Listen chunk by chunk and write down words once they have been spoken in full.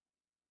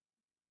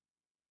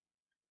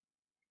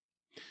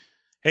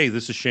Hey,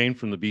 this is Shane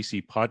from the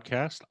BC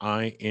podcast.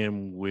 I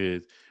am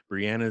with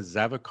Breanna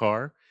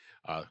Zavicar.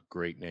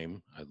 Great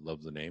name. I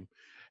love the name.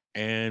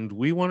 And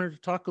we wanted to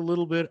talk a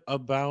little bit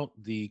about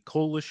the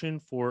Coalition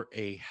for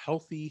a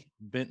Healthy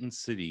Benton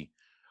City.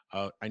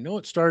 I know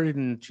it started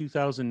in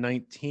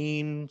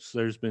 2019, so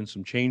there's been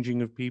some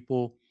changing of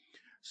people.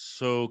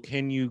 So,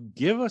 can you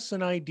give us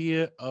an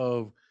idea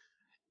of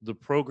the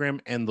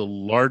program and the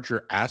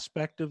larger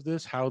aspect of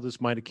this, how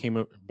this might have came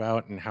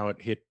about and how it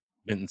hit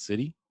Benton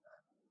City?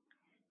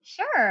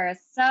 Sure.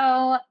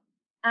 So,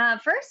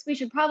 first, we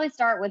should probably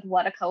start with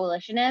what a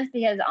coalition is,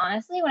 because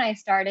honestly, when I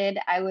started,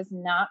 I was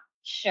not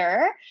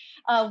sure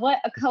what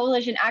a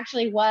coalition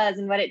actually was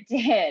and what it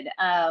did.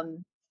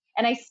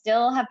 And I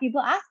still have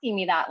people asking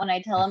me that when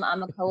I tell them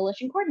I'm a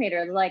coalition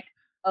coordinator. They're like,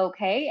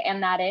 okay,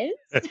 and that is?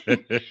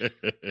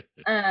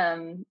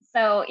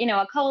 So,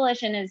 a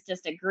coalition is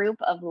just a group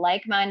of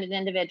like minded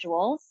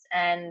individuals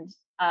and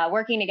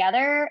working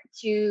together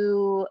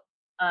to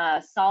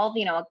solve,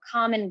 a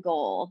common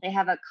goal. They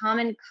have a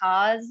common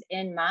cause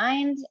in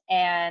mind,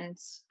 and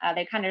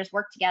they kind of just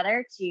work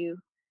together to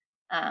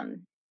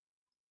um,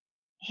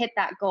 hit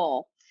that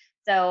goal.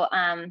 So,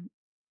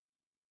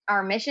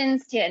 our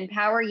missions to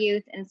empower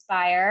youth,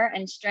 inspire,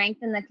 and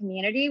strengthen the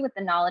community with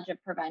the knowledge of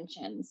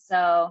prevention.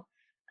 So,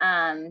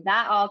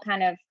 that all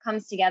kind of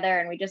comes together,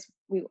 and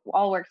we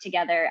all work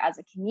together as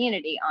a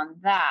community on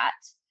that.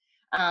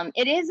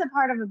 It is a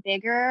part of a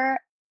bigger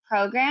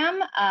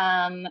program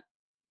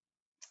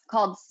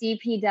called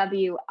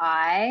CPWI,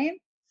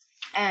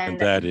 And and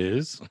that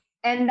is?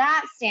 and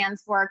that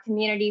stands for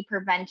Community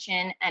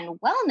Prevention and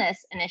Wellness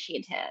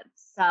Initiatives.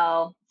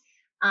 So,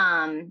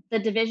 the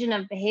Division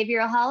of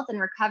Behavioral Health and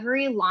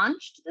Recovery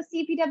launched the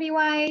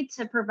CPWI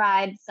to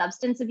provide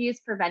substance abuse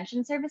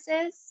prevention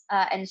services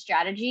and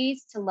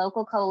strategies to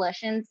local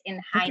coalitions in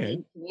high Okay.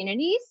 need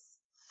communities.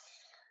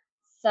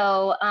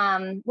 So,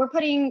 we're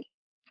putting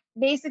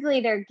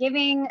basically, they're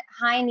giving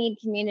high need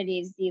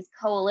communities these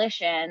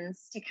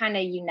coalitions to kind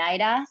of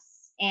unite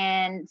us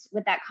and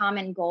with that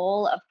common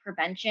goal of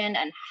prevention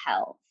and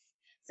health.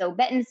 So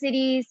Benton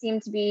City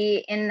seemed to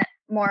be in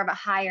more of a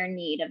higher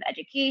need of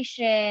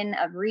education,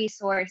 of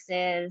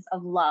resources,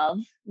 of love,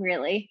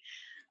 really.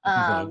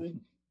 Love.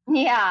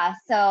 Yeah,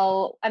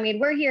 so I mean,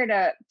 we're here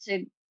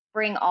to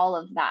bring all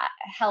of that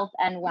health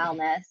and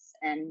wellness,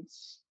 and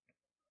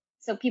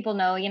so people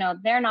know,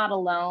 they're not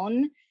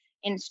alone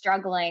in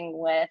struggling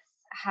with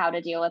how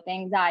to deal with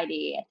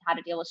anxiety, how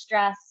to deal with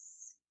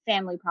stress,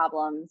 family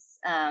problems.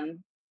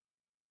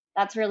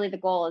 That's really the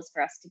goal, is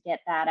for us to get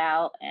that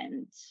out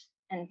and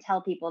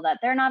tell people that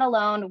they're not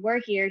alone.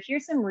 We're here.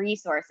 Here's some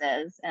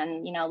resources,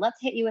 and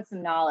let's hit you with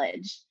some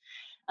knowledge.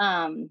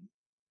 Um,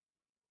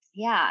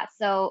 yeah.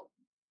 So,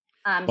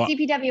 Well,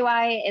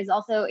 CPWI is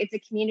also, it's a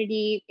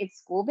community. It's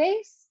school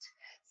based.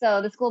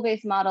 So the school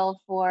based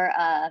model for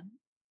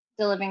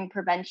delivering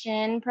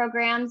prevention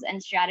programs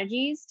and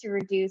strategies to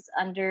reduce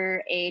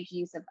underage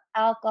use of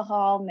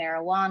alcohol,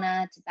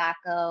 marijuana,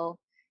 tobacco,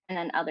 and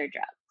then other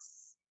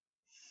drugs.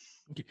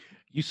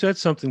 you said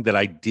something that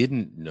I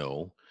didn't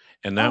know,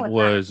 and Oh, that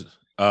what's that?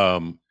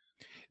 was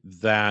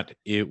that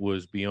it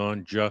was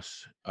beyond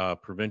just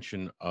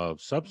prevention of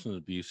substance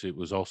abuse. It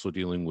was also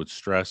dealing with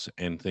stress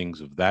and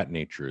things of that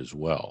nature as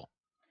well.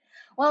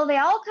 Well, they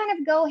all kind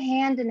of go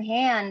hand in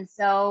hand.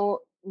 So,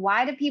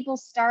 why do people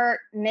start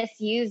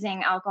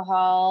misusing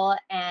alcohol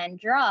and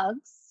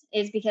drugs?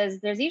 Is because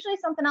there's usually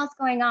something else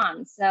going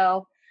on.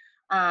 So,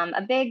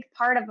 a big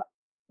part of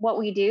what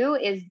we do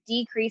is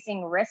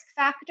decreasing risk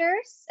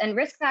factors, and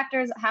risk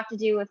factors have to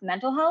do with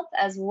mental health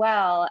as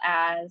well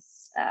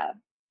as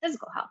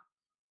physical health.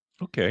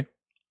 Okay.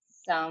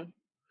 So,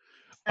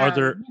 Are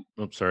there, um,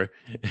 I'm sorry,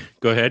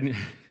 go ahead.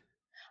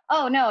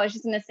 oh no, I was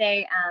just going to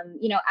say,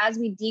 as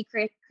we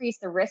decrease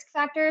the risk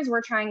factors,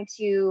 we're trying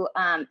to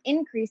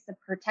increase the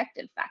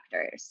protective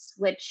factors,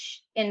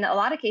 which in a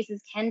lot of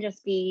cases can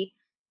just be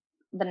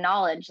the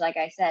knowledge, like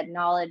I said,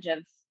 knowledge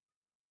of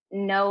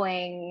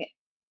knowing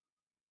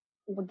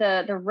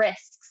the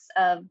risks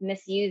of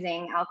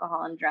misusing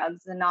alcohol and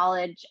drugs, the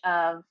knowledge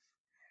of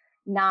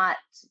not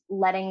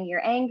letting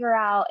your anger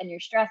out and your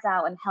stress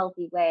out in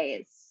healthy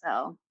ways.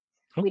 So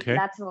Okay.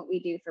 that's what we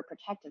do for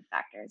protective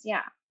factors.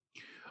 Yeah.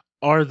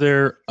 Are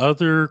there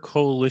other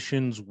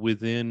coalitions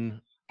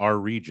within our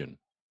region?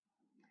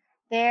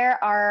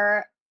 There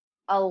are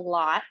a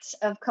lot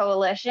of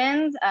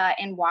coalitions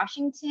in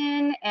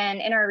Washington and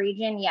in our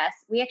region. Yes,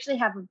 we actually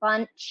have a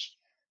bunch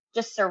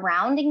just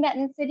surrounding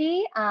Benton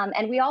City,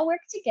 and we all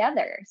work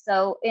together.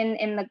 So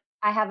in the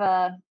I have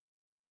a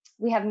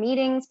we have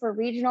meetings for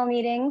regional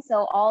meetings.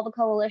 So all the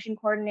coalition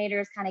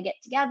coordinators kind of get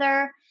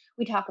together.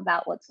 We talk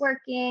about what's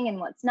working and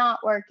what's not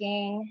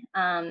working.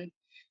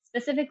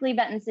 Specifically,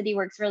 Benton City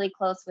works really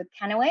close with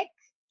Kennewick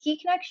Key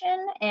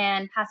Connection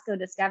and Pasco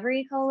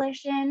Discovery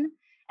Coalition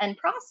and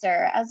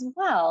Prosser as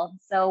well.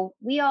 So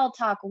we all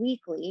talk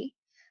weekly,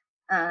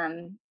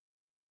 um,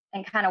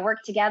 and kind of work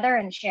together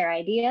and share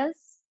ideas.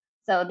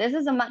 So this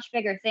is a much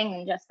bigger thing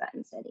than just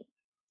Benton City.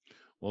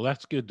 Well,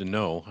 that's good to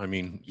know. I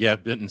mean, yeah,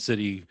 Benton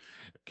City.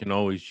 can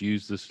always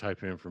use this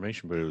type of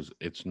information, but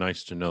it's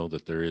nice to know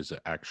that there is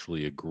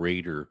actually a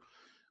greater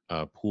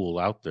pool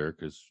out there,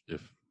 because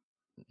if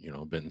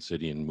Benton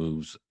City and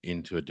moves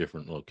into a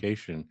different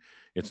location,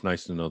 it's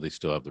nice to know they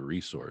still have the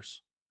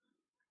resource.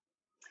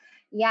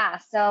 Yeah,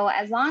 so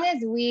as long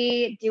as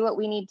we do what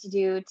we need to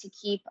do to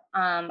keep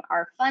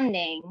our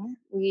funding,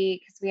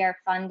 because we are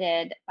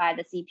funded by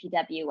the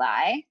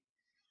CPWI.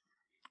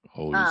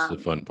 Always the Um,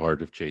 fun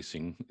part of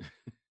chasing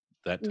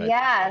that type of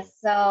yeah, money.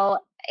 so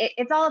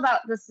it's all about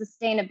the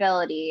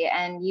sustainability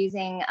and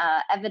using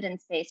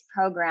evidence-based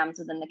programs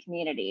within the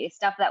community,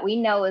 stuff that we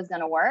know is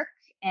going to work.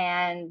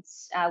 And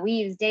we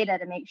use data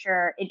to make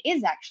sure it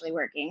is actually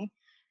working.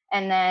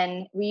 And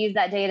then we use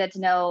that data to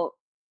know,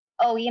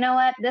 oh, you know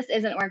what, this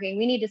isn't working.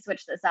 We need to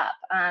switch this up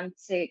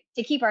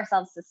to keep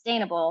ourselves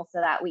sustainable so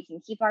that we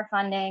can keep our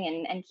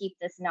funding and keep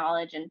this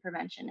knowledge and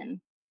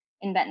prevention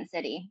in Benton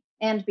City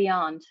and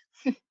beyond.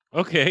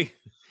 Okay,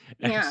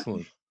 Yeah.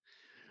 excellent.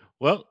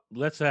 Well,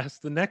 let's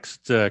ask the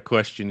next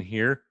question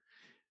here.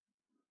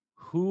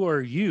 Who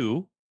are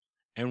you,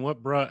 and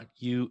what brought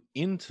you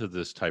into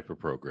this type of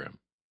program?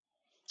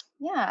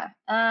 Yeah.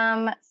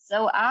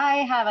 So I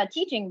have a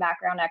teaching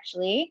background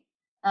actually.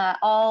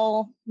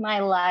 All my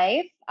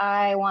life,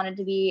 I wanted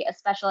to be a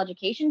special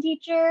education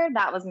teacher.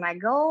 That was my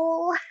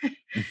goal.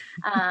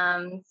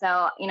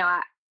 So,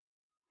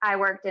 I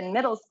worked in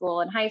middle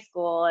school and high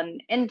school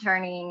and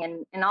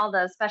interning and all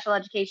the special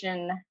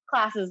education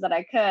classes that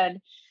I could,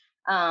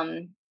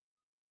 um,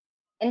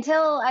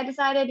 until I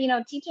decided,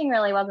 teaching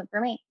really wasn't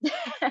for me.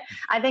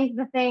 I think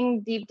the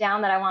thing deep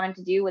down that I wanted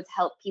to do was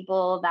help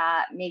people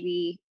that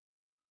maybe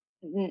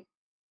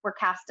were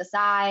cast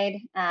aside,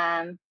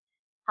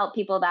 help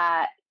people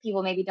that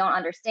people maybe don't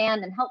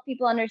understand and help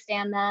people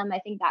understand them. I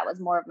think that was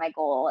more of my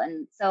goal.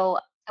 And so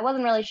I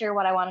wasn't really sure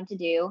what I wanted to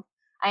do.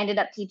 I ended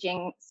up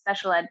teaching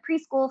special ed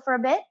preschool for a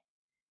bit.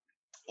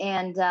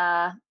 And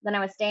then I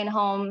was staying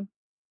home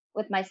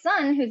with my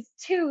son, who's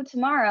 2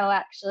 tomorrow,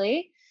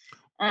 actually.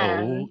 Oh,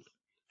 Um,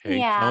 hey,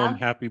 tell him yeah,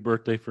 happy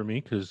birthday for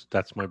me, because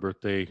that's my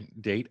birthday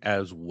date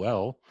as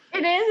well.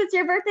 it is. It's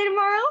your birthday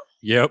tomorrow.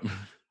 Yep.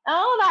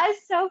 Oh, that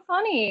is so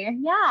funny.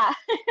 Yeah.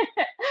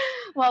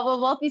 Well, we'll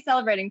both be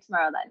celebrating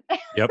tomorrow then.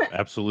 Yep,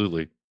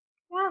 absolutely.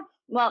 Yeah.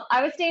 Well,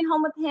 I was staying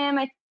home with him.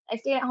 I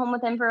stayed at home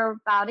with him for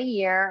about a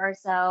year or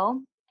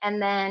so. And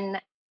then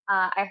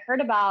I heard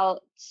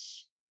about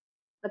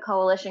the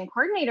coalition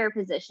coordinator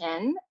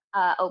position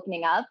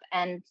opening up,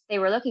 and they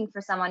were looking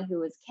for someone who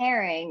was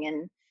caring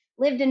and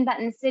lived in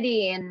Benton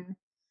City and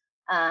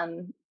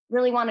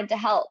really wanted to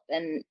help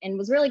and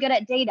was really good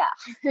at data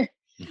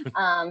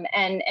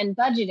and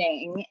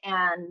budgeting.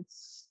 And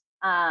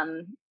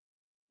um,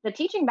 the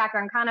teaching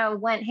background kind of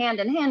went hand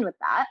in hand with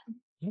that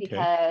Okay.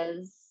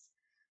 because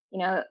you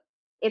know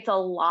it's a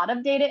lot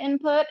of data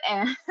input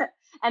and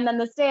and then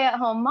the stay at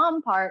home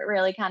mom part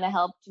really kind of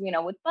helped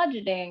with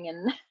budgeting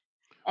and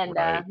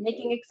Right.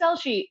 making excel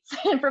sheets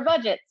for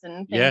budgets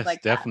and things Yes,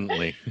 like that.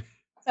 definitely.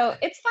 So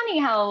it's funny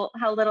how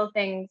little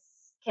things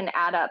can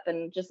add up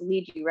and just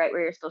lead you right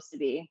where you're supposed to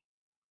be.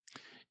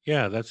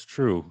 Yeah, that's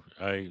true.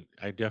 I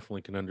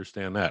definitely can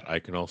understand that. I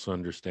can also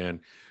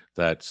understand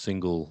that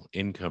single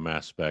income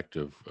aspect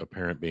of a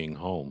parent being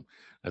home.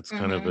 That's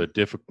kind of Hmm. a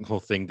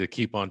difficult thing to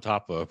keep on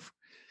top of.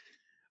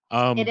 It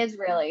Um, is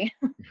really.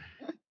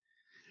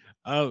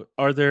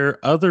 are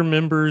there other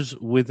members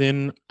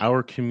within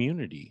our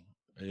community?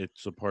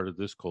 It's a part of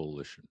this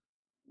coalition.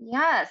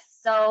 Yes.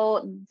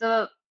 So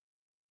the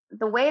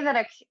way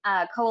that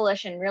a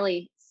coalition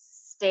really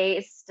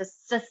stays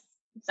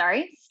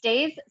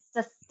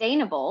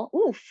sustainable.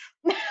 Oof.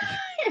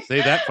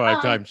 Say that five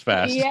um, times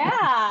fast.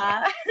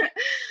 yeah.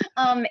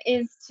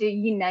 Is to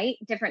unite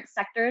different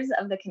sectors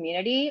of the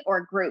community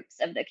or groups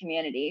of the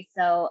community.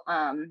 So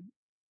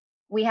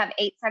we have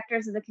 8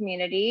 sectors of the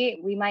community.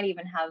 We might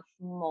even have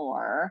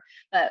more,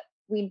 but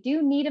we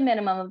do need a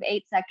minimum of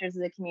 8 sectors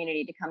of the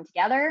community to come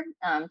together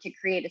to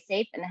create a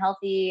safe and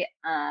healthy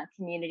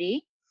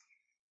community.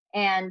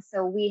 And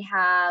so we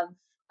have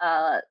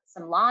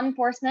some law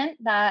enforcement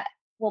that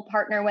will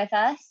partner with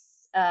us,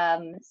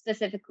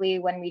 specifically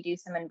when we do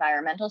some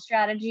environmental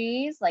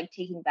strategies like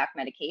taking back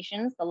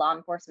medications. The law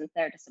enforcement's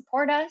there to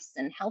support us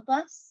and help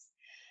us.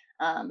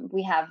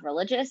 We have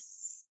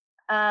religious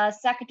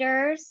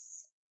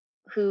sectors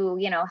who,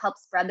 help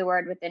spread the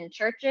word within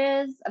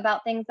churches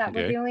about things that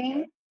we're Okay.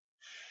 doing.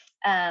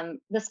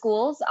 The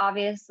schools,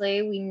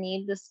 obviously, we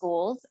need the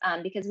schools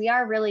because we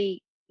are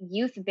really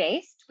youth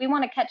based. We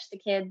want to catch the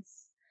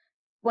kids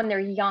when they're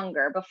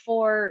younger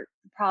before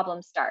the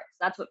problem starts.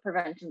 That's what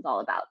prevention's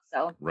all about.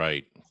 So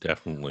Right. we're,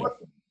 Definitely.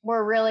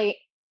 we're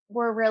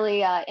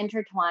really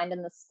intertwined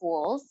in the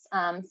schools.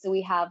 So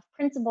we have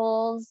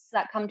principals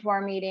that come to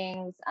our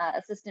meetings,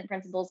 assistant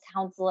principals,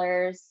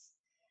 counselors,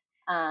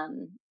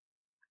 um,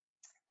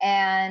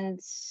 and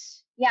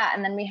yeah,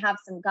 and then we have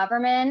some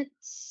government,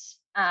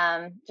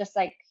 just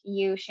like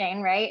you,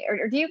 Shane, right?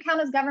 Or do you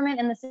count as government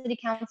in the city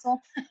council?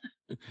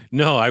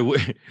 No,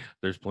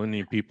 there's plenty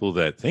of people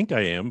that think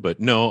I am, but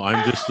no,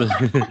 I'm just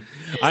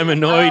I'm Oh,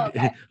 annoyed.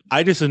 okay.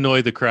 I just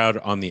annoy the crowd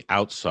on the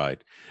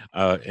outside,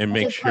 and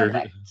Which make is sure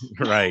perfect.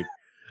 right.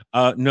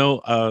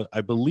 No,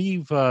 I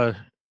believe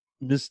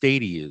Miss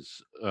Stady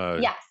is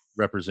Yes.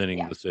 representing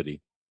Yes. the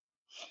city.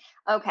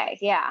 Okay.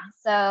 Yeah.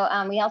 So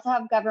we also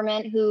have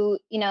government who,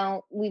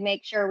 we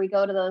make sure we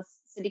go to those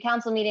city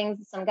council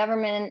meetings, some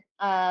government,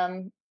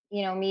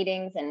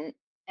 meetings,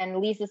 and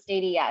Lisa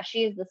Stady, yeah,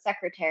 she is the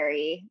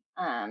secretary.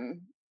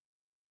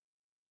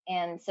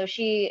 And so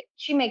she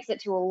makes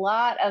it to a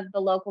lot of the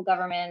local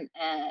government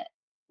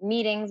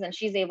meetings, and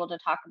she's able to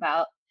talk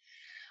about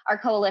our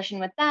coalition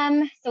with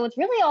them. So it's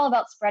really all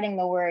about spreading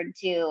the word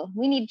too.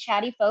 We need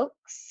chatty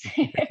folks,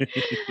 who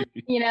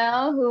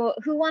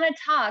want to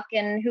talk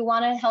and who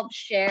want to help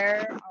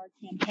share our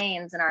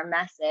campaigns and our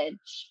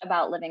message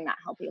about living that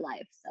healthy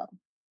life. So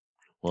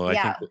Well,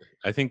 yeah.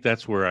 I think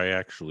that's where I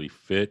actually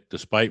fit,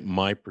 despite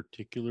my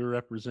particular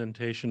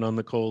representation on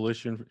the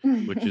coalition,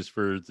 which is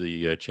for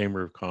the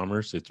Chamber of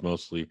Commerce. It's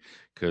mostly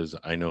because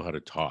I know how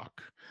to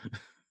talk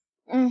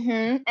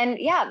And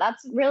yeah,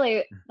 that's a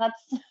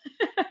that's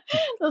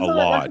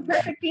lot. the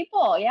perfect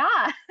people.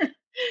 Yeah.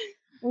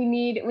 We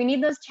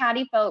need those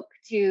chatty folk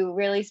to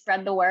really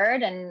spread the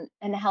word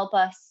and help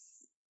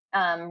us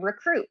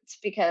recruit,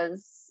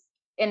 because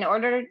in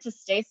order to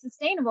stay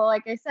sustainable,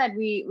 like I said,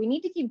 we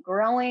need to keep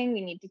growing.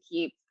 We need to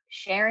keep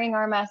sharing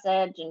our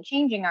message and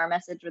changing our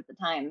message with the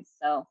times.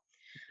 So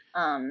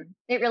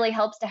it really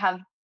helps to have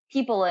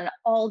people in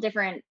all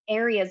different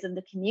areas of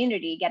the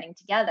community getting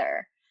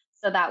together,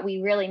 so that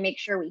we really make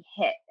sure we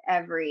hit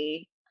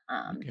every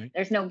Okay.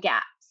 there's no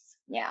gaps.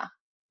 Yeah.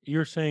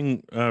 You're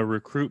saying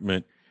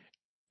recruitment.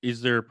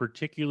 Is there a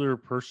particular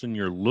person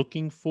you're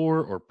looking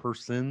for or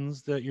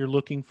persons that you're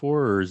looking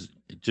for, or is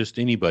it just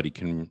anybody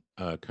can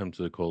come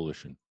to the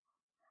coalition?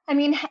 I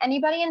mean,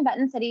 anybody in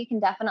Benton City can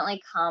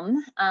definitely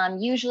come.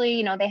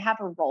 Usually, they have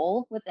a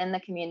role within the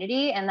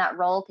community, and that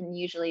role can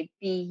usually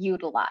be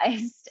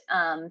utilized.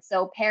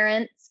 So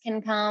parents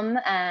can come,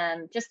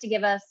 just to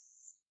give us,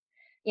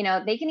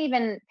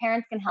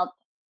 parents can help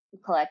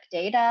collect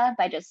data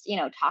by just,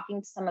 talking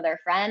to some of their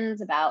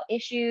friends about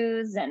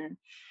issues, and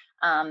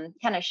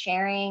kind of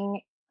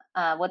sharing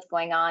what's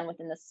going on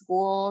within the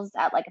schools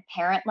at like a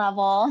parent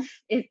level.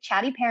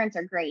 Chatty parents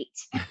are great.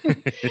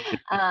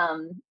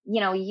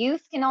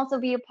 Youth can also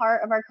be a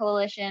part of our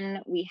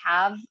coalition. We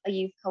have a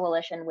youth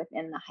coalition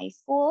within the high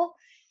school.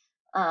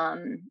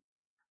 Um,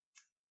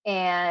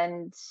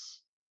 and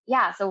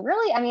yeah, so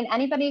really, I mean,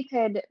 anybody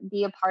could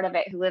be a part of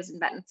it who lives in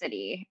Benton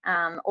City.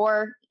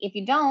 Or if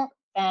you don't,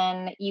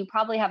 then you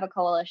probably have a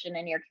coalition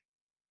in your,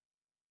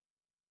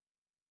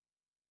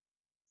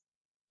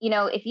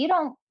 if you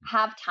don't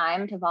have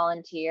time to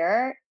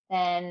volunteer,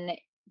 then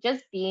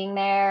just being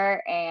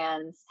there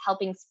and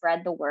helping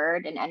spread the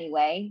word in any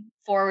way,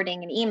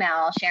 forwarding an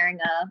email, sharing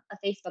a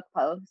Facebook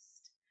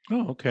post,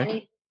 Oh,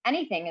 okay.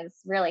 anything is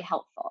really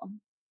helpful.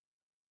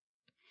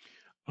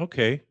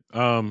 Okay.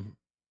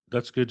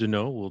 That's good to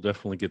know. We'll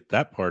definitely get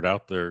that part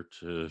out there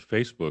to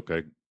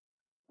Facebook.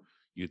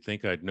 You'd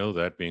think I'd know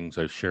that, being as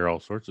I share all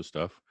sorts of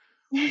stuff.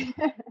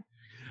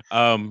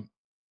 Um,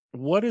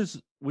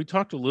 we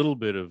talked a little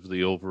bit of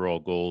the overall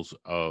goals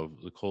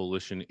of the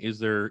coalition. Is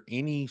there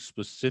any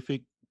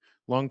specific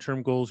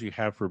long-term goals you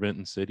have for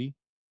Benton City?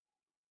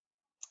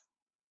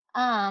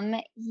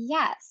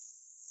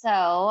 Yes.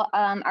 So,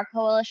 our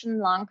coalition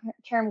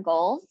long-term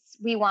goals,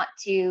 we want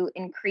to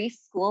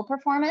increase school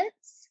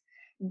performance,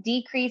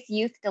 decrease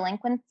youth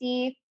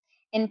delinquency,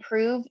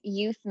 improve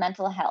youth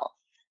mental health.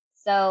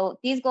 So,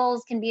 these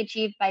goals can be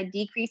achieved by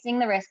decreasing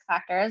the risk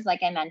factors,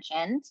 like I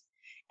mentioned,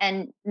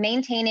 and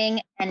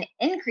maintaining and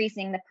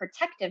increasing the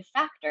protective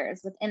factors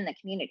within the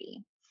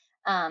community.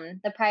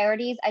 The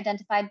priorities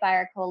identified by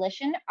our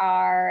coalition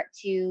are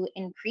to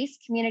increase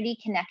community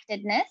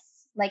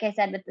connectedness, like I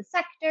said, with the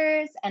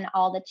sectors and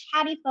all the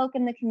chatty folk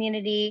in the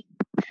community,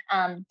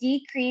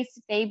 decrease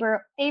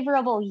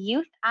favorable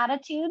youth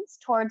attitudes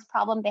towards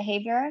problem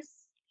behaviors,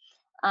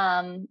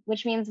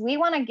 which means we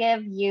want to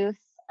give youth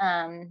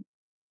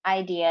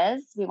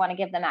ideas, we want to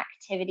give them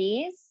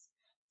activities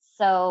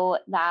so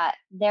that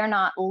they're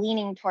not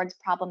leaning towards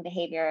problem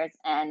behaviors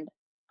and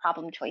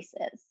problem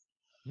choices.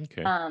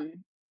 Okay.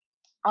 Um,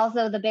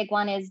 Also, the big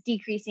one is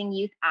decreasing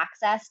youth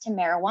access to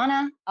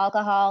marijuana,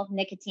 alcohol,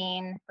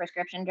 nicotine,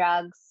 prescription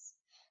drugs.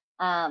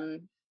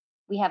 Um,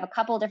 we have a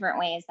couple different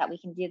ways that we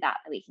can do that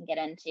we can get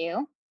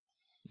into.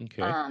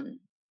 Okay. Um,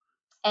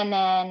 and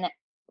then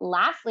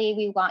lastly,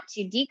 we want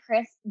to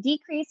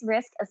decrease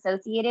risk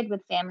associated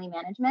with family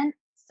management.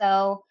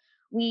 So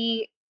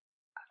we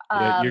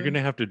Yeah, you're um,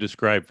 gonna have to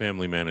describe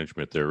family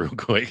management there real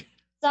quick.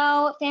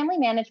 So family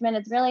management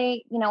is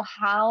really,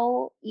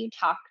 how you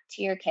talk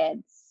to your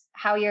kids,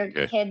 how your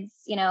Okay. kids,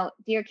 do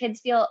your kids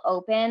feel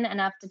open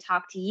enough to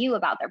talk to you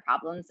about their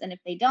problems? And if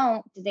they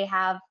don't, do they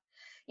have,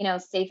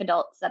 safe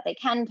adults that they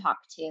can talk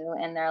to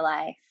in their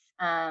life?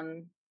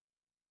 Um,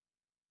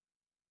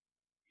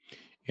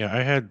 Yeah,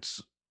 I had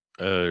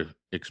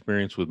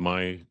experience with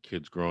my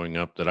kids growing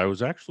up that I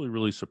was actually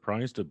really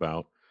surprised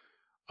about.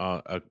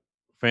 A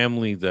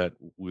family that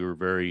we were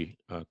very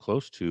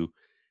close to,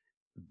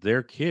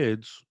 their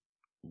kids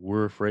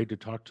were afraid to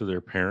talk to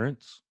their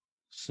parents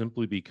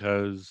simply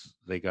because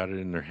they got it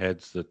in their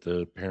heads that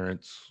the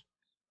parents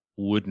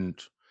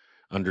wouldn't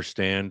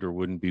understand or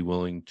wouldn't be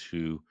willing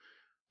to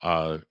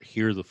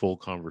hear the full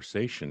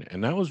conversation.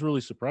 And that was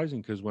really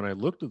surprising because when I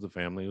looked at the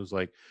family, it was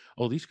like,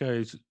 oh, these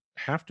guys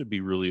have to be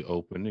really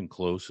open and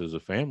close as a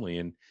family.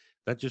 And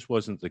that just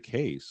wasn't the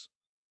case.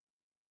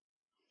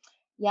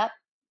 Yep.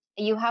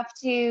 You have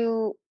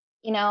to,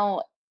 you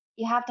know,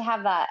 you have to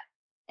have that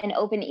an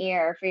open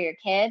ear for your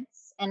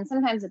kids. And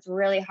sometimes it's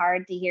really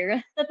hard to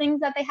hear the things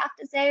that they have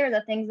to say or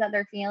the things that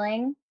they're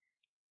feeling.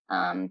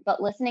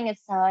 But listening is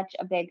such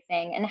a big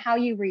thing, and how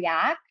you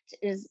react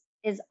is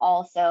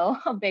also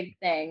a big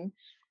thing.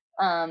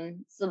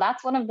 So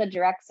that's one of the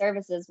direct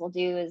services we'll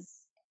do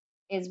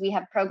is we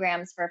have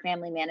programs for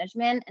family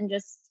management and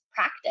just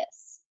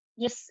practice.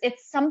 Just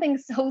it's something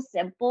so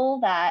simple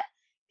that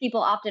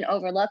people often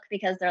overlook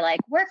because they're like,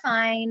 we're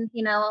fine,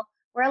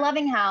 we're a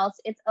loving house,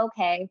 it's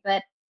okay.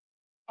 But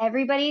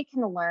everybody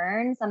can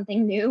learn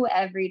something new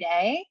every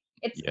day.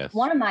 It's Yes.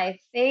 one of my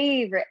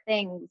favorite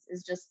things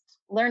is just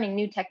learning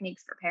new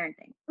techniques for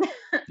parenting.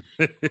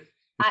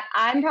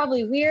 I'm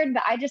probably weird,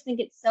 but I just think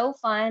it's so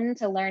fun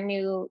to learn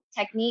new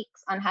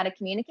techniques on how to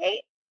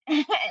communicate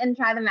and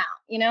try them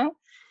out.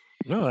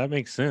 No, that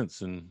makes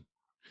sense. And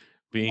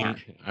Yeah.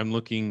 I'm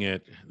looking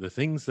at the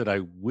things that I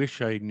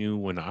wish I knew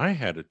when I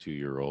had a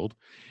 2-year old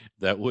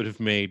that would have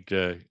made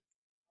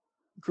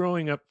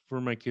growing up for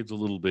my kids a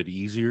little bit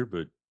easier.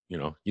 But you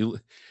know,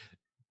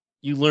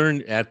 you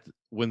learn at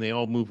when they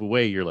all move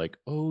away, you're like,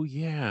 oh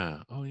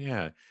yeah,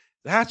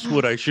 that's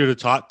what I should have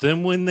taught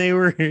them when they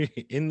were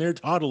in their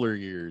toddler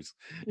years.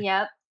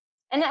 Yep.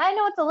 And I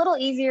know it's a little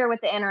easier with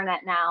the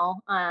internet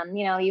now.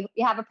 You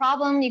have a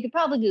problem, you could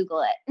probably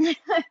Google it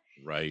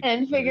Right,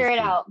 and that figure is it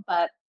true. out.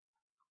 But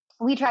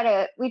we try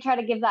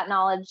to give that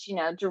knowledge,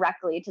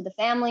 directly to the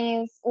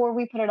families, or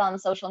we put it on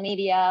social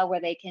media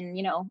where they can,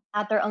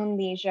 at their own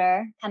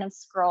leisure, kind of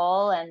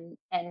scroll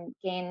and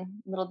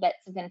gain little bits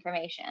of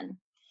information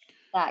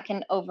that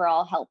can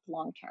overall help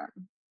long term.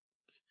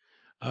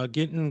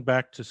 Getting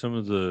back to some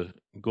of the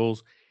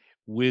goals,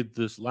 with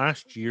this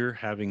last year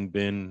having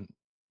been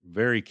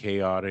very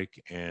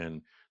chaotic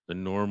and the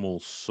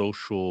normal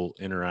social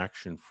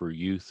interaction for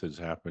youth has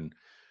happened,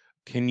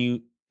 can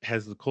you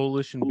has the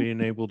coalition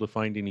been able to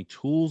find any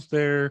tools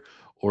there,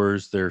 or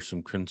is there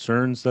some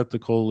concerns that the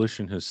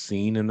coalition has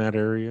seen in that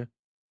area?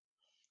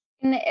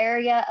 In the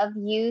area of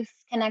youth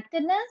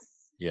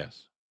connectedness,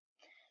 Yes.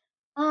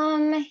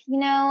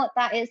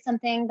 that is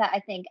something that I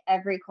think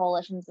every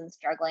coalition's been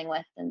struggling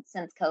with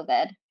since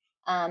COVID.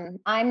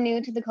 I'm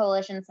new to the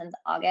coalition since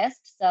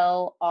August,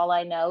 so all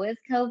I know is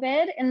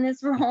COVID in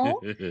this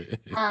role.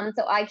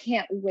 So I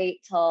can't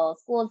wait till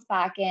school's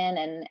back in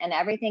and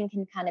everything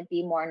can kind of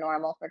be more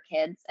normal for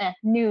kids,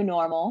 new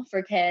normal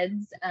for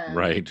kids.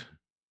 Right.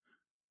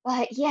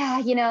 But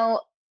yeah,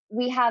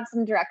 we have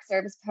some direct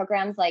service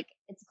programs, like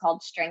it's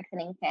called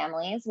Strengthening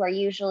Families, where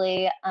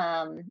usually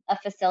a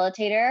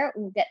facilitator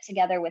will get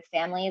together with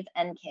families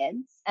and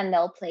kids, and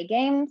they'll play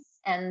games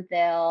and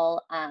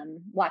they'll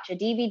watch a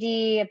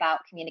DVD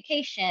about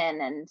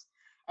communication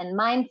and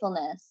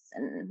mindfulness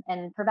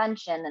and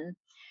prevention. And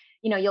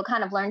you'll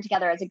kind of learn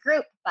together as a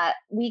group, but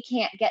we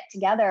can't get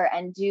together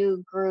and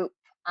do group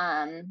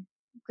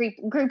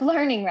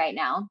learning right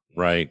now.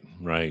 Right,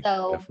 right,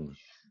 So definitely.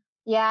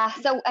 yeah,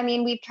 so I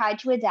mean, we've tried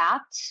to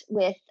adapt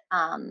with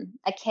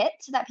a kit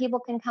that people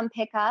can come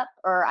pick up,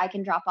 or I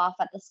can drop off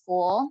at the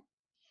school.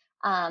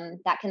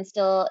 That can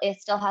still it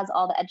still has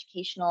all the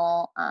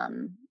educational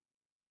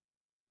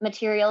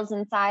materials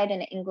inside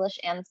in English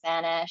and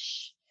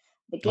Spanish,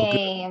 the Oh, good.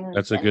 games,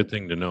 That's a good and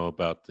thing to know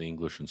about the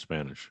English and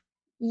Spanish.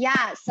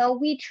 yeah. So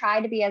we try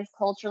to be as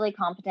culturally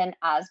competent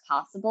as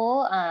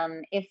possible.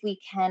 If we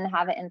can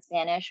have it in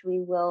Spanish, we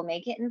will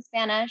make it in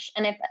Spanish,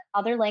 and if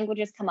other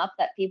languages come up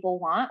that people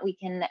want, we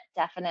can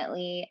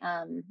definitely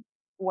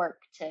work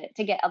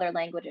to get other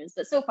languages.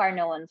 But so far,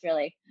 no one's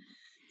really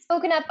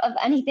spoken up of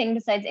anything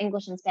besides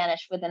English and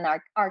Spanish within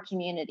our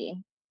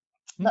community.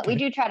 But we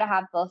Okay. do try to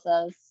have both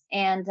those.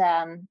 And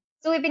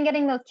so we've been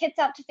getting those kits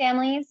out to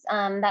families.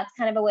 That's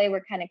kind of a way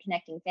we're kind of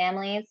connecting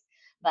families.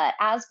 But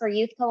as for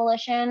Youth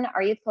Coalition,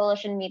 our Youth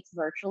Coalition meets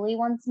virtually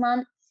once a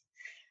month.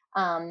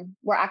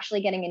 We're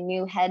actually getting a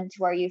new head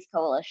to our Youth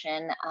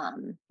Coalition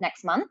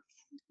next month.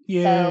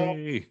 So,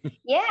 Yay.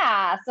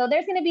 yeah, so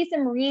there's going to be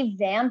some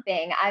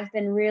revamping. I've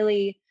been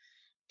really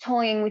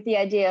toying with the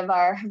idea of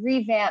our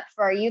revamp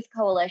for our Youth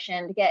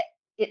Coalition to get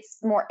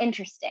it's more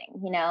interesting,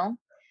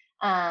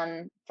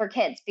 for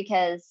kids,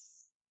 because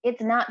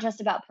it's not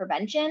just about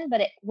prevention,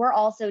 but we're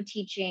also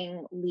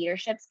teaching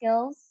leadership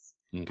skills,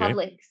 Okay.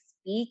 public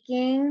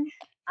speaking,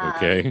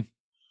 Okay.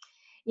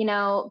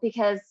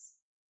 because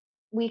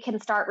we can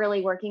start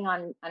really working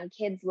on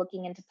kids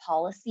looking into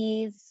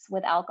policies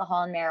with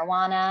alcohol and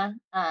marijuana.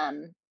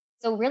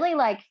 So really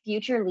like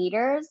future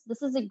leaders,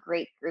 this is a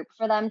great group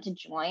for them to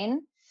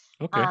join.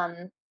 Okay.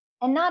 um,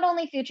 and not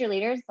only future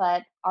leaders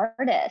but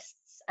artists.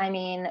 I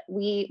mean,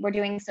 we're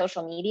doing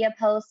social media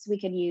posts. We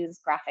could use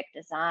graphic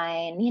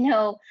design, we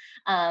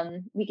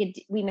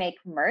make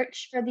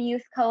merch for the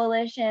youth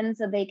coalition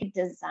so they could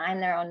design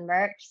their own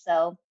merch.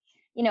 So,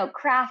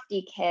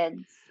 crafty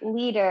kids,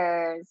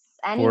 leaders,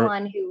 For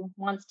anyone who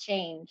wants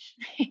change.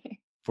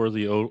 for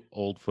the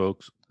old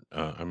folks,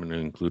 I'm going to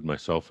include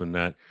myself in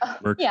that. Oh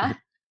Merch yeah.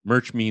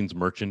 merch means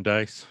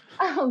merchandise.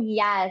 Oh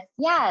yes,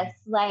 yes.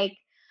 Like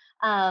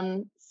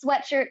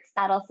sweatshirts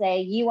that'll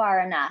say "You are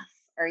enough"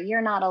 or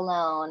 "You're not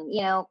alone."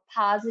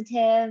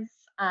 Positive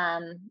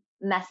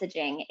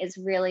messaging is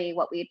really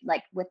what we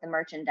like with the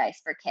merchandise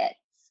for kids.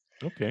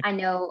 Okay. I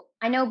know.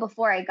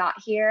 Before I got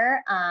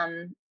here,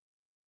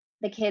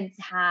 the kids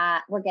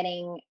were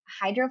getting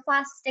Hydro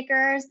Flask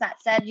stickers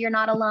that said "You're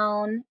not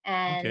alone"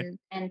 Okay.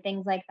 and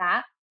things like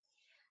that,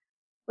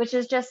 which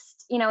is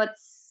just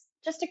it's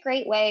just a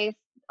great way,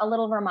 a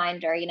little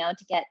reminder,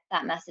 to get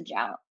that message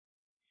out.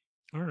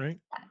 All right.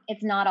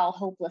 It's not all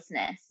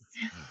hopelessness.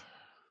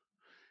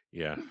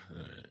 Yeah.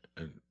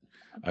 And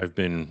I've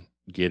been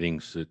getting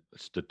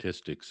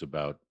statistics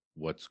about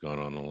what's gone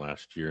on in the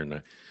last year,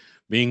 and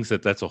being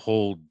that that's a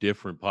whole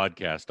different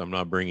podcast, I'm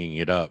not bringing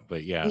it up.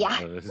 But yeah,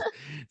 Yeah.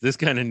 this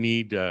kind of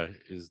need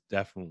is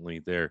definitely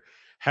there.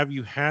 Have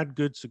you had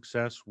good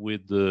success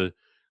with the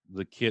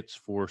kits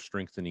for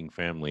strengthening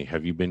family?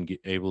 Have you been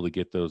able to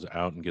get those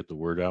out and get the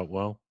word out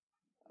well?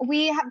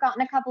 We have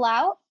gotten a couple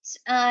out.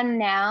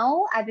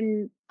 Now I've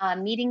been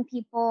meeting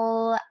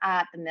people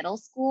at the middle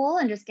school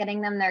and just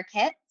getting them their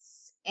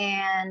kits.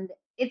 And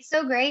it's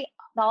so great.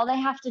 All they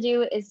have to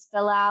do is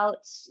fill out,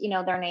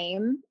 their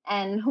name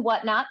and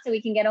whatnot so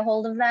we can get a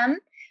hold of them.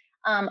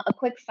 A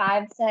quick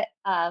 5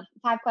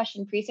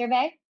 question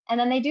pre-survey. And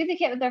then they do the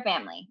kit with their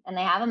family and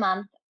they have a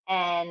month.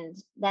 And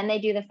then they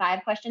do the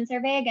 5 question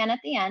survey again at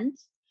the end.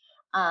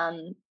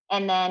 And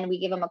then we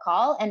give them a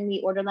call and we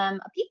order them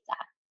a pizza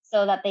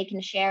so that they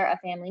can share a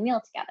family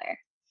meal together.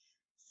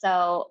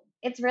 So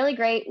it's really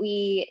great.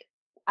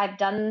 I've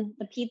done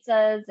the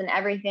pizzas and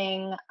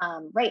everything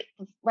right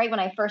when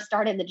I first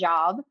started the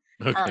job.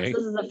 So Okay.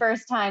 this is the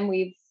first time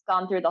we've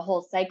gone through the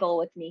whole cycle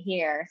with me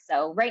here.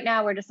 So right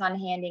now we're just on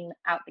handing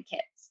out the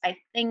kits. I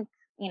think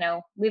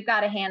we've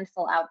got a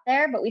handful out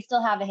there, but we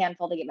still have a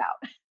handful to give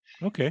out.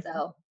 Okay.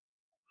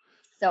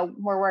 So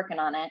we're working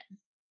on it.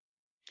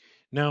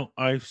 Now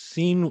I've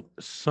seen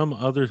some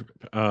other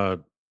uh,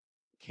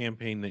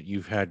 campaign that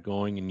you've had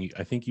going, and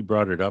I think you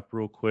brought it up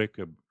real quick,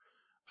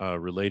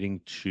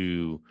 relating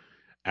to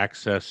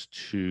access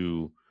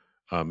to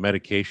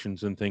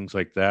medications and things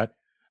like that.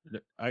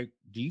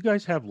 Do you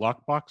guys have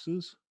lock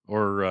boxes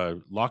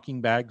or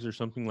locking bags or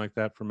something like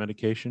that for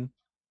medication?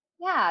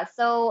 Yeah,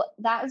 so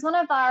that is one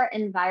of our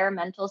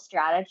environmental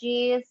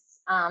strategies,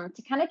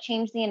 to kind of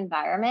change the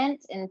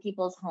environment in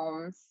people's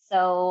homes.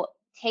 So,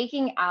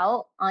 taking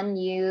out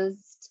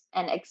unused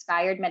and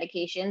expired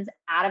medications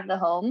out of the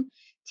home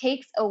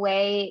takes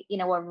away,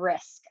 a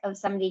risk of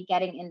somebody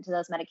getting into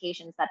those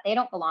medications that they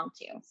don't belong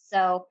to.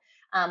 So,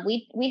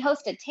 we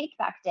host a take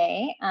back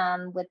day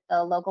with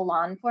the local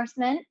law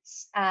enforcement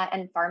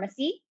and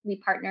pharmacy. We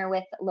partner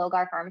with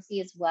Logar Pharmacy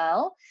as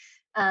well.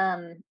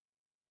 Um,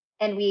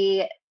 and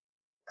we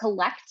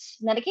collect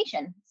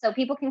medication. So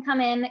people can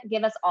come in,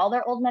 give us all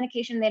their old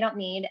medication they don't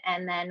need,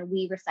 and then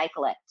we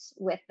recycle it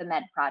with the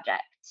Med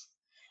Project.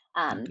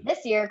 Okay.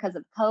 This year, because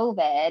of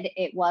COVID,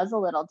 it was a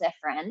little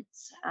different,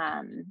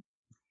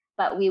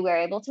 but we were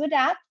able to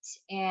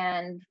adapt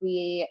and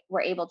we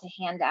were able to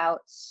hand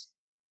out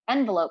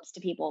envelopes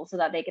to people so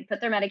that they could put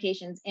their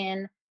medications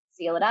in,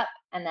 seal it up,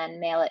 and then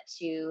mail it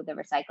to the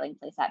recycling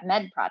place at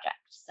Med Project.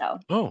 So,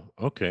 Oh,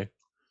 okay.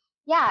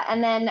 yeah.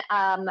 And then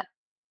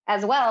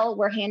as well,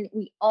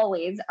 we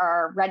always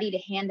are ready to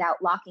hand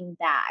out locking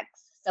bags.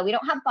 So we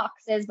don't have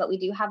boxes, but we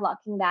do have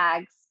locking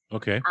bags.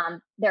 Okay.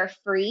 They're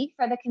free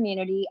for the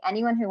community.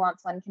 Anyone who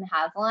wants one can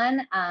have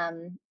one.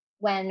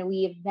 When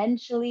we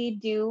eventually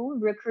do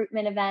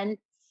recruitment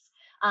events,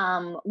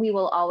 we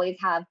will always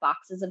have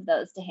boxes of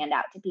those to hand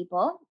out to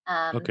people,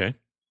 Okay.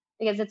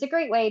 because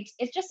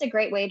it's just a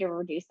great way to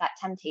reduce that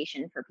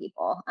temptation for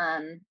people.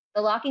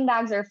 The locking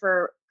bags are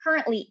for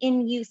currently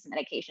in use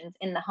medications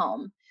in the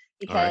home, All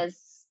right.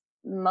 because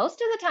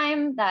most of the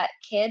time that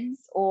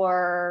kids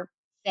or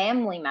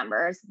family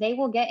members, they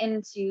will get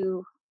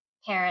into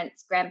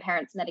parents,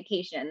 grandparents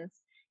medications.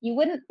 You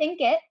wouldn't think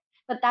it,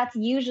 but that's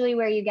usually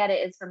where you get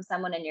it, is from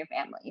someone in your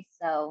family.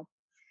 So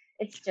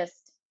it's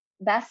just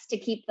best to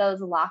keep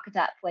those locked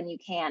up when you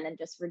can and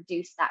just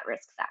reduce that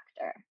risk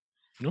factor.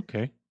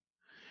 Okay.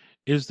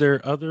 Is there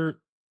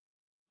other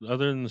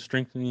than the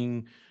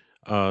strengthening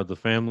the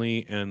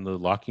family and the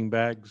locking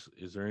bags,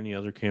 is there any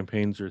other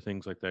campaigns or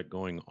things like that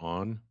going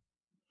on?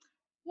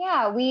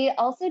 Yeah, we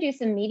also do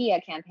some media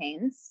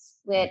campaigns,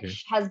 Okay.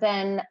 which has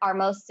been our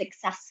most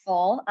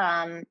successful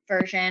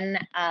version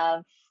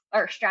of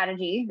our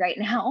strategy right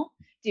now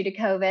due to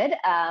COVID.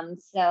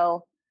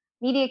 So,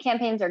 media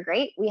campaigns are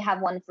great. We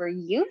have one for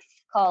youth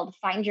called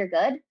Find Your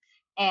Good,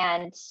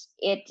 And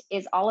it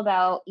is all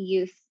about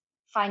youth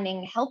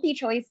finding healthy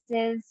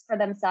choices for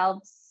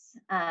themselves,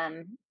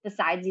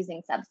 besides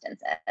using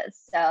substances.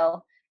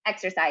 So,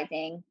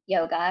 exercising,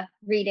 yoga,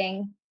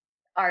 reading,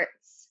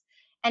 arts,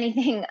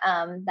 anything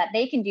that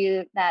they can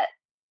do that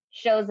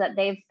shows that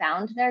they've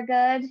found their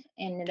good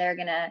and they're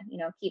gonna,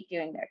 keep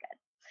doing their good.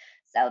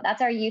 So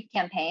that's our youth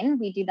campaign.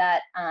 We do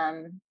that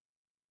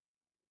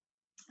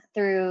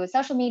through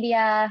social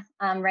media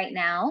right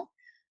now.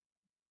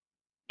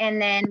 And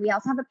then we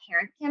also have a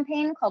parent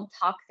campaign called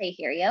Talk They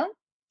Hear You,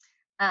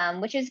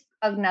 which is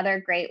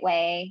another great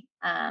way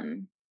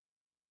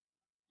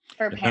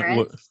for And that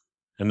was parents.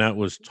 and that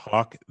was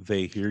Talk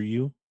They Hear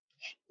You?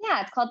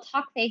 Yeah, it's called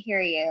Talk They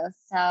Hear You.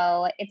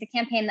 So it's a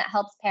campaign that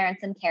helps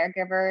parents and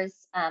caregivers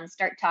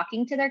start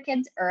talking to their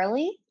kids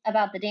early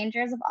about the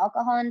dangers of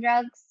alcohol and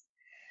drugs.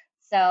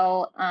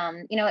 So,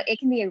 it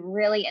can be a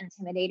really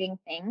intimidating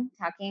thing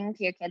talking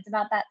to your kids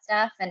about that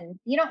stuff, and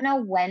you don't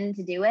know when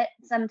to do it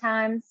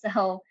sometimes.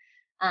 So,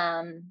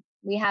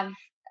 we have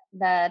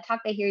the Talk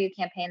They Hear You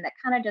campaign that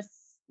kind of just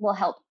will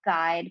help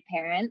guide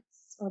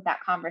parents with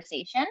that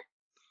conversation.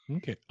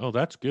 Okay. Oh,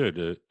 that's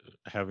good,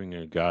 having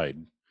a guide.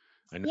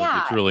 I know it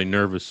gets Yeah, really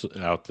nervous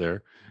out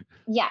there.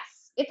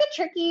 yes, it's a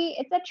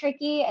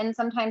tricky and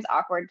sometimes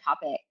awkward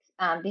topic,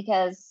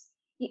 because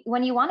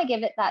when you want to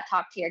give it that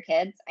talk to your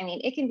kids, I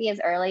mean, it can be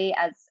as early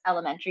as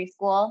elementary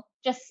school,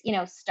 just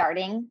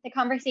starting the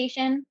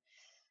conversation.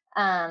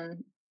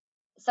 Um,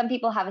 some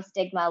people have a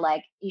stigma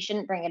like you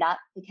shouldn't bring it up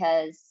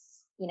because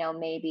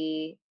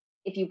maybe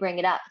if you bring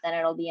it up, then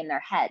it'll be in their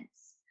heads.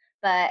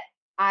 But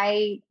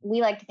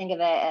we like to think of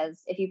it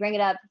as if you bring it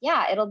up,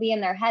 yeah, it'll be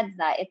in their heads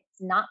that it's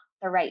not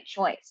the right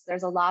choice.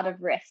 There's a lot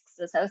of risks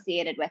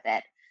associated with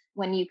it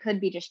when you could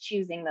be just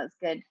choosing those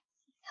good,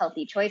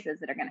 healthy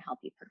choices that are going to help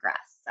you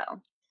progress. So,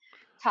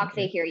 Talk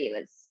They Okay. Hear You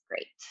is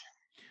great.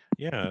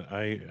 Yeah,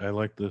 I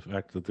like the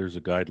fact that there's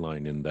a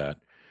guideline in that.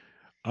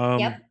 Yep.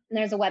 Um, And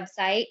there's a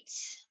website.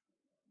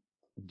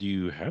 do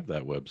you have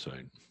that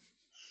website?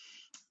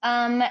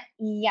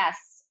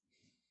 Yes,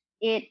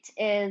 it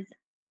is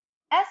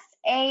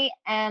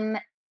samhsa.gov.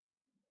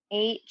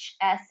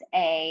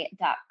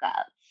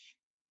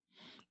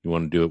 You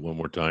want to do it one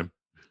more time?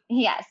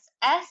 Yes,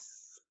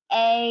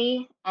 samhsa.gov.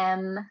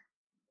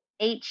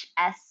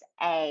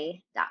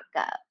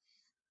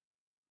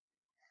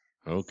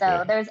 So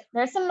Okay.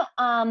 there's some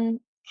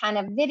kind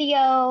of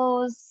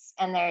videos,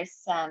 and there's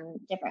some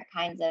different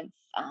kinds of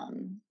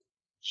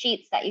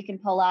sheets that you can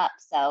pull up.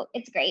 So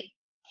it's great.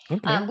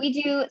 Okay.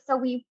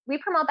 We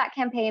promote that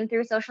campaign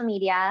through social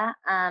media.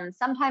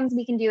 Sometimes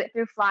we can do it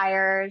through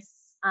flyers,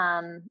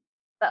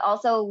 but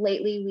also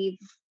lately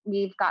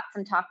we've got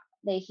some Talk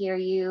They Hear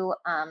You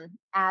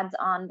ads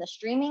on the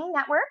streaming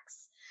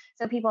networks,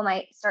 so people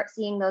might start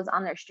seeing those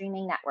on their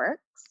streaming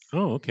networks.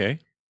 Oh, okay.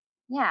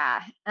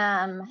 Yeah,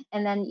 and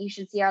then you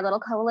should see our little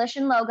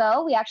coalition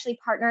logo. We actually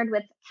partnered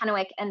with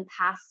Kennewick and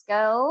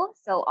Pasco,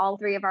 so all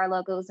three of our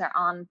logos are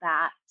on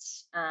that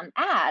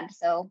ad.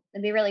 So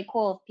it'd be really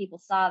cool if people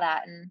saw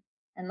that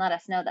and let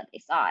us know that they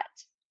saw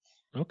it.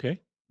 Okay.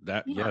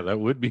 Yeah. That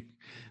would be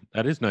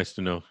that is nice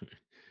to know.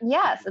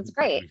 Yes, it's Did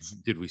great.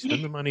 we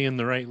spend the money in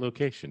the right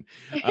location?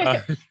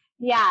 Uh,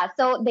 Yeah,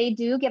 so they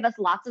do give us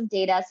lots of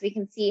data so we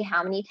can see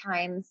how many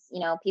times,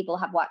 people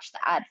have watched the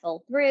ad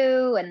full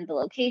through and the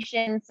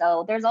location.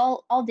 So there's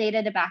all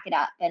data to back it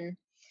up, and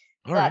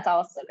all so right. that's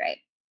also great.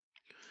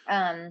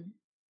 Um,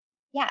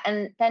 yeah,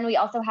 and then we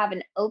also have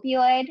an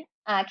opioid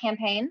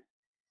campaign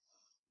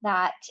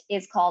that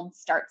is called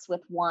Starts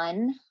with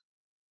One.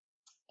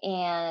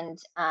 And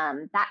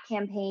that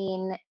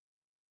campaign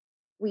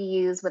we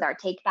use with our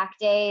take back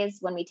days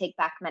when we take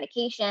back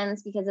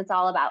medications, because it's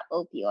all about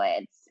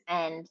opioids.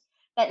 And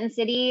Benton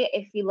City,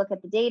 if you look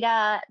at the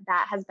data,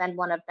 that has been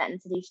one of Benton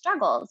City's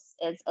struggles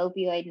is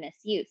opioid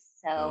misuse.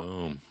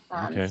 So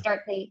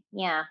Okay.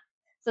 yeah.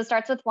 So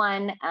Starts with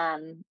One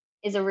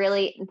is a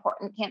really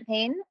important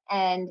campaign.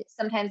 And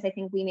sometimes I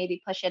think we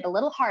maybe push it a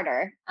little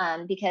harder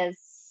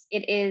because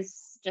it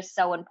is just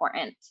so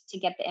important to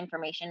get the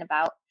information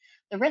about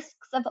the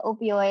risks of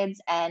opioids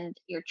and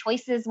your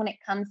choices when it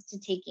comes to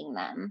taking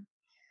them.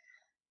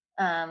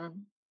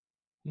 Um,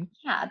 Mm,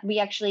 yeah, we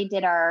actually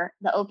did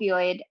the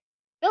opioid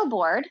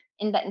billboard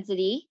in Benton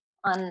City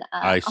on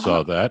I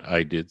saw that.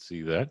 I did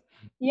see that.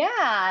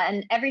 yeah,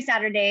 and every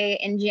Saturday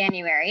in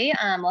January,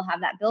 we'll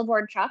have that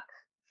billboard truck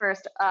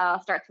first.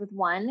 Starts with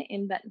One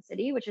in Benton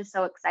City, which is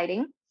so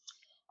exciting.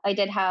 I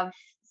did have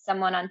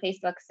someone on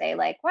Facebook say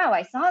like, "Wow,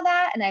 I saw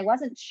that and I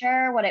wasn't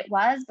sure what it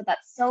was, but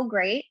that's so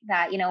great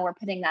that we're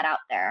putting that out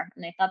there."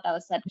 And I thought that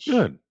was such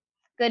Good.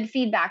 good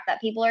feedback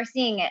that people are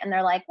seeing it and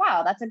they're like,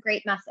 "Wow, that's a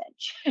great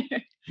message."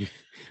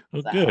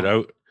 Oh, good.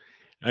 So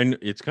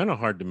It's kind of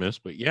hard to miss,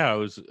 but yeah, I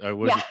was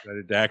yeah,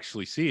 excited to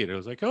actually see it. I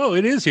was like, oh,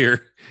 it is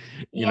here.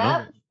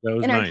 yep. That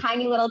was In our nice.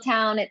 tiny little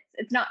town,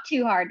 it's not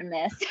too hard to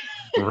miss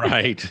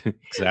Right. because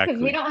we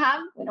Exactly. don't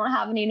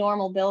have any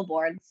normal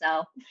billboards,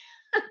 so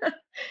it's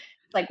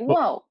like Well,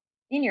 whoa,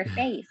 in your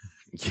face.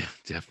 yeah,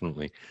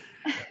 definitely.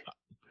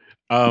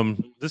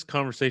 This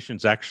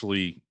conversation's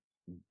actually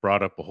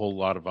brought up a whole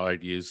lot of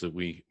ideas that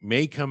we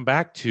may come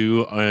back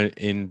to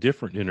in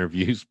different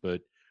interviews,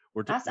 but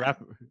we're to Awesome.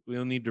 wrap.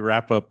 We'll need to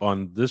wrap up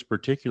on this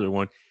particular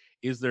one.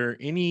 Is there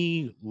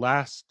any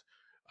last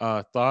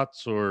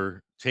thoughts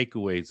or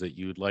takeaways that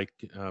you would like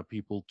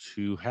people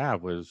to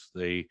have as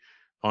they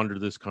ponder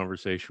this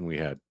conversation we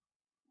had?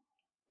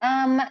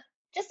 Um,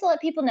 just to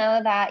let people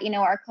know that,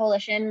 our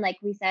coalition, like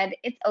we said,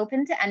 it's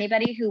open to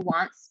anybody who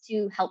wants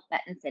to help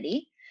Benton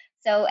City.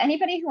 So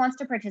anybody who wants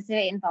to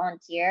participate and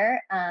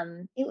volunteer,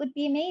 it would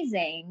be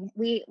amazing.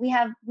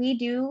 We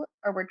do,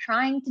 or we're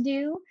trying to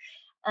do,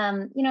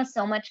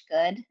 so much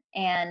good.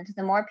 And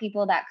the more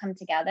people that come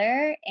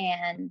together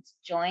and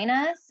join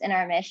us in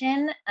our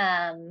mission,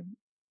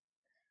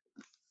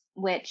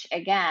 which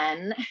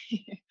again,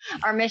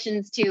 our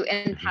mission's to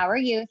Mhm. empower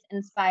youth,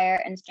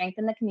 inspire, and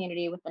strengthen the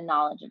community with the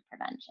knowledge of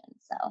prevention.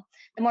 So,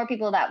 the more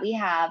people that we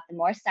have, the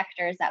more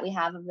sectors that we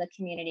have of the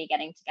community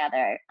getting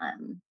together,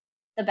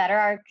 the better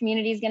our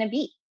community is going to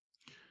be.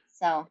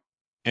 So,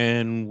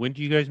 And when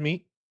do you guys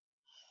meet?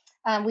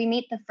 we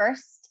meet the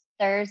first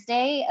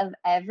Thursday of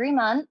every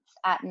month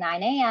at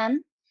 9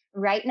 a.m.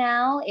 Right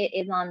now, it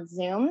is on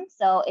Zoom.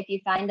 So, if you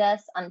find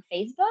us on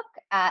Facebook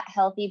at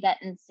Healthy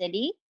Benton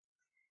City,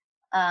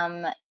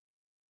 um,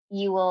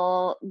 you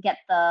will get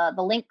the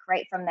link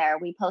right from there.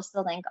 We post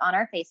the link on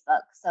our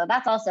Facebook. So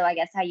that's also, I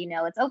guess, how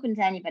it's open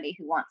to anybody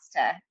who wants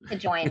to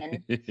join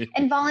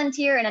and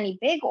volunteer in any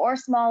big or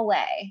small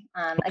way.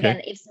 Okay.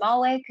 Again, a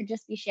small way could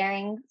just be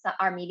sharing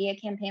our media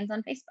campaigns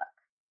on Facebook.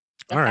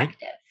 All right.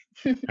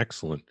 Effective.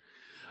 Excellent.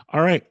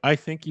 All right. I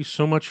thank you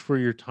so much for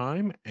your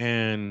time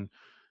and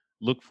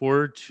look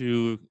forward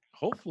to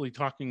hopefully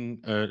talking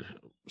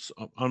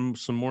on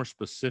some more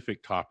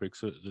specific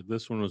topics.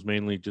 This one was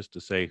mainly just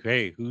to say,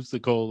 hey, who's the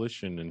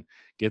coalition and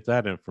get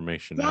that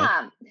information out.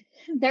 Yeah,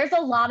 there's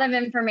a lot of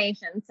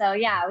information. So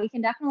yeah, we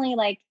can definitely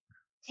like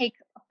take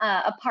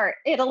apart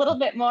it a little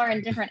bit more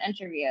in different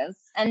interviews,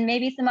 and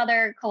maybe some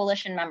other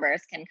coalition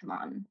members can come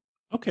on.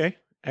 Okay.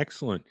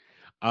 Excellent.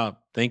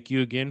 Thank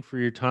you again for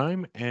your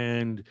time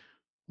and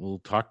we'll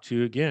talk to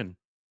you again.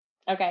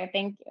 Okay,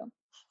 thank you.